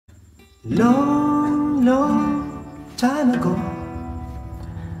Long, long time ago,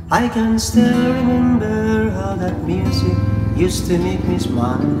 I can still remember how that music used to make me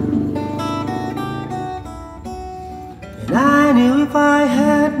smile. And I knew if I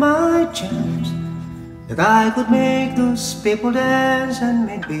had my chance that I could make those people dance and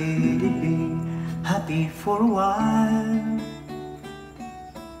maybe they'd be happy for a while.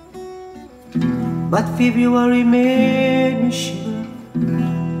 But February made me shiver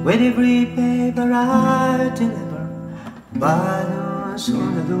with every paper I deliver. Banners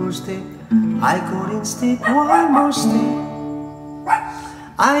on the doorstep, I couldn't step one more step.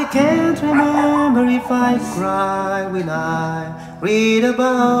 I can't remember if I cried when I read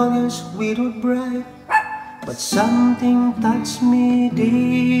about this widowed bride, but something touched me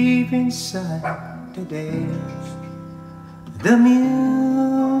deep inside the days. The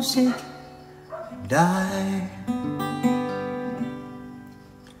music died.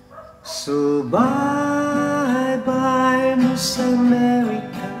 So bye-bye, Miss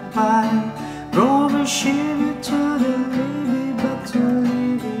American Pie. Drove a Chevy to the levee, but the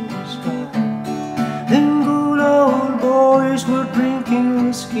levee was dry. Them good old boys were drinking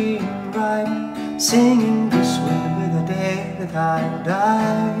whiskey and rye, singing, "This will be the day that I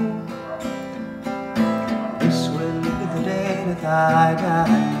die. This will be the day that I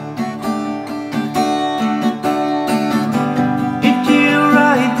die."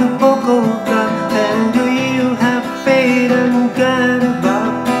 The book of God, and do you have faith and God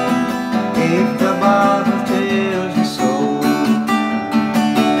about if the Bible tells you so?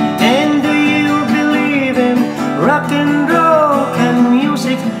 And do you believe in rock and roll? Can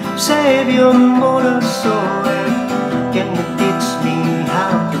music save your moral soul? And can you teach me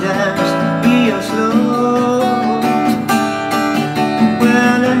how to dance real slow?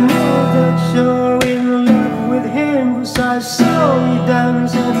 Well, I know that you're in love with him, 'cause I saw you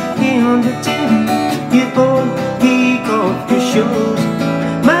dancing in the tent. You pulled kick off your shoes.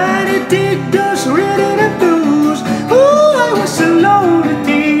 Man, it did those rhythm and blues. Oh, I was a lonely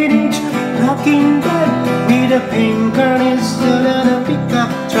teenage rocking back with a pink carnation and a pickup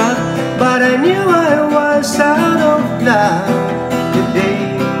truck. But I knew I was out of luck the day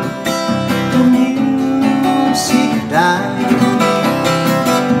the music died.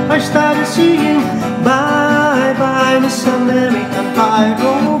 I started singing bye-bye, Miss American Pie.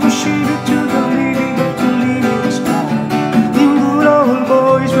 Drove a Chevy to the levee, but the levee was dry. Them good old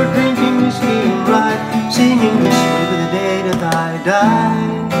boys were drinking whiskey and rye, singing, "This will be the day that I die.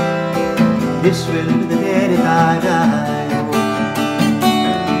 This will be the day that I die."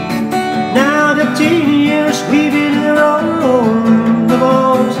 Now the 10 years we've been around, the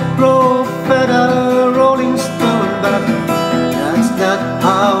boys grow fed a rolling stone, but that's not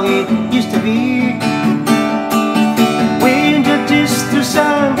how it used to be. We introduced the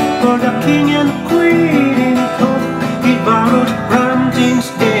song for the king and queen in court. We borrowed from things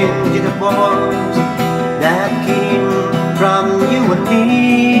into the bones that came from you and me.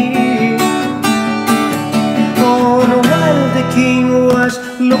 Oh, and while the king was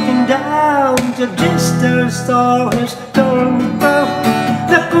looking down, the jester saw his turn above.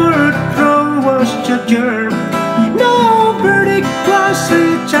 The courtroom was adjourned. No verdict was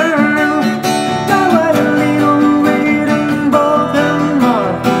returned. Now a little written broken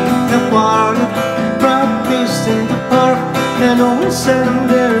mark, the choir practiced in the park, and we sang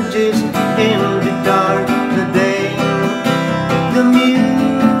their just in the dark. The day the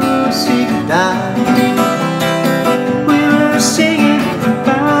music died, we were singing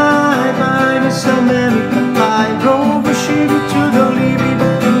bye-bye, Miss American Pie. Drove a Chevy to the levee,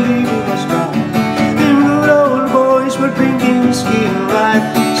 but the levee was dry. Them good old boys were drinking whiskey and rye,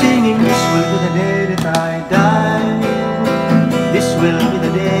 singing, "This will be the day that I die. This will be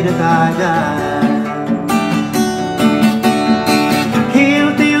the day that I die." Hail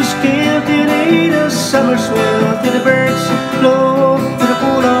to you, scale to the summer swell, to the birds flow, to the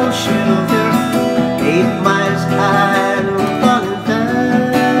pool of shelter, 8 miles high and falling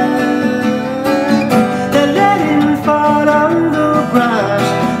down. The letting fall on the grass,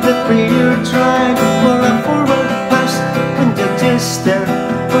 the prayer tried for a forward pass, and the jester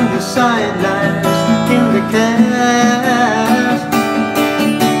on the sidelines in the cast.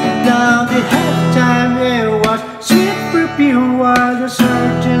 Now the halftime air was sweet perfume while the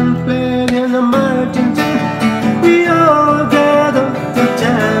sergeant played in the marching band. We all gathered to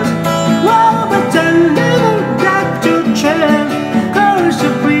dance. Wow, but I never got to chance, 'cause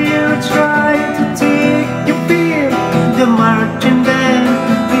the prayer tried to take your fear. The marching band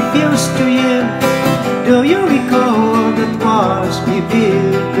refused to yield. Do you recall that was maybe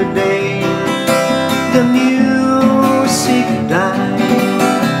the day the music died?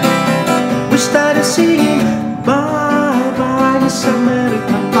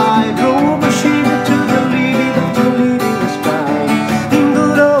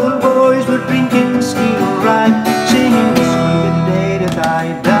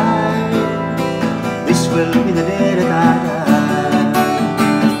 I die. This will be the day that I die.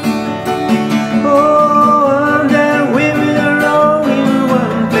 Oh, and there we were all in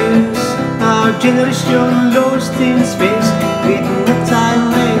one place, our generation lost in space, with no time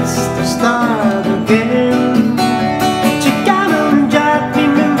left to start again. So come on, Jack,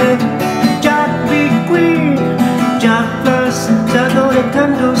 remember, Jack, be queen, Jack plus, Jack on the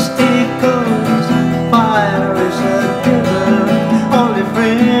candlestick, 'cause fire is a giver, only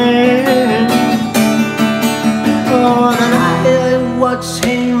friend. Oh, the night I watched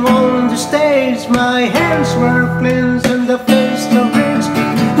him on the stage, my hands were cleansed and the face of rage.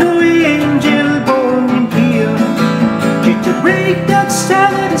 No angel born in here to break that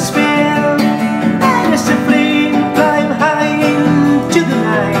silent spell. And as the flame climb high into the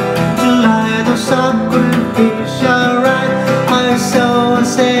night, to light the sacrificial rite, I saw a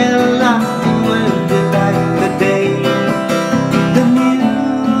sail laughing when the light, the day, the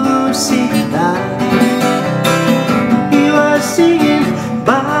music died. He was singing,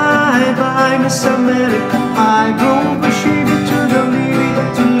 bye bye Miss America. I drove a ship to the living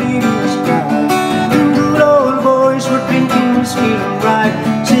sky. And good old boys were drinking whiskey right,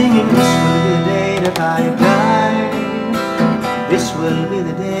 singing, this will be the day that I die. This will be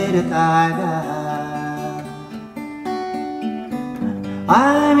the day that I die.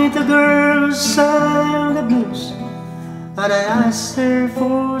 I meet a girl who sang the blues, and I asked her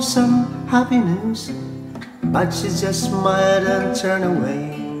for some happy news, but she just smiled and turned away.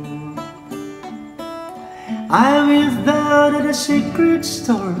 I went down to the secret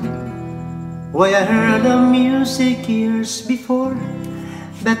store where I heard the music years before,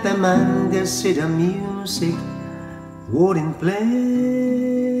 but the man that said the music wouldn't play.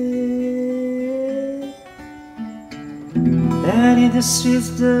 And in the streets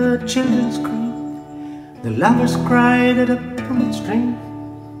the children screamed, the lovers cried at the poet's dream,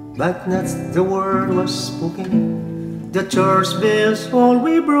 but not the word was spoken. The church bells all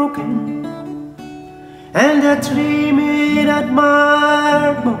were broken, and the three men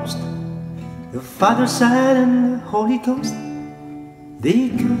admired most, the Father, Son, and the Holy Ghost. They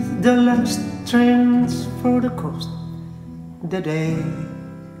cut the last trains for the coast. The day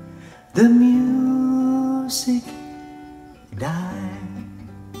the music died,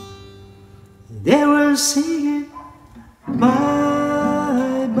 they were singing,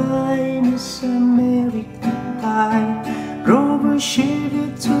 bye bye Miss America. I drove a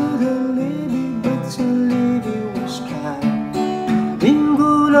Chevy to the levee, but the levee was dry. And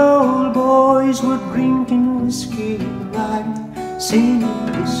good old boys were drinking whiskey right, singing,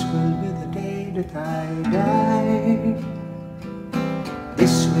 this will be the day that I die.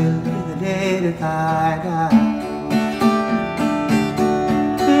 This will be the day that I die.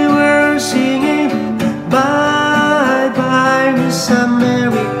 They were singing, bye bye Miss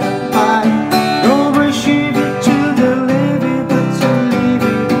America. I drove a Chevy to the levee, but the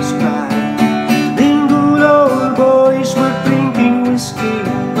levee was dry. Then good old boys were drinking whiskey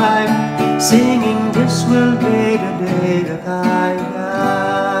right, singing, this will be the day that I die.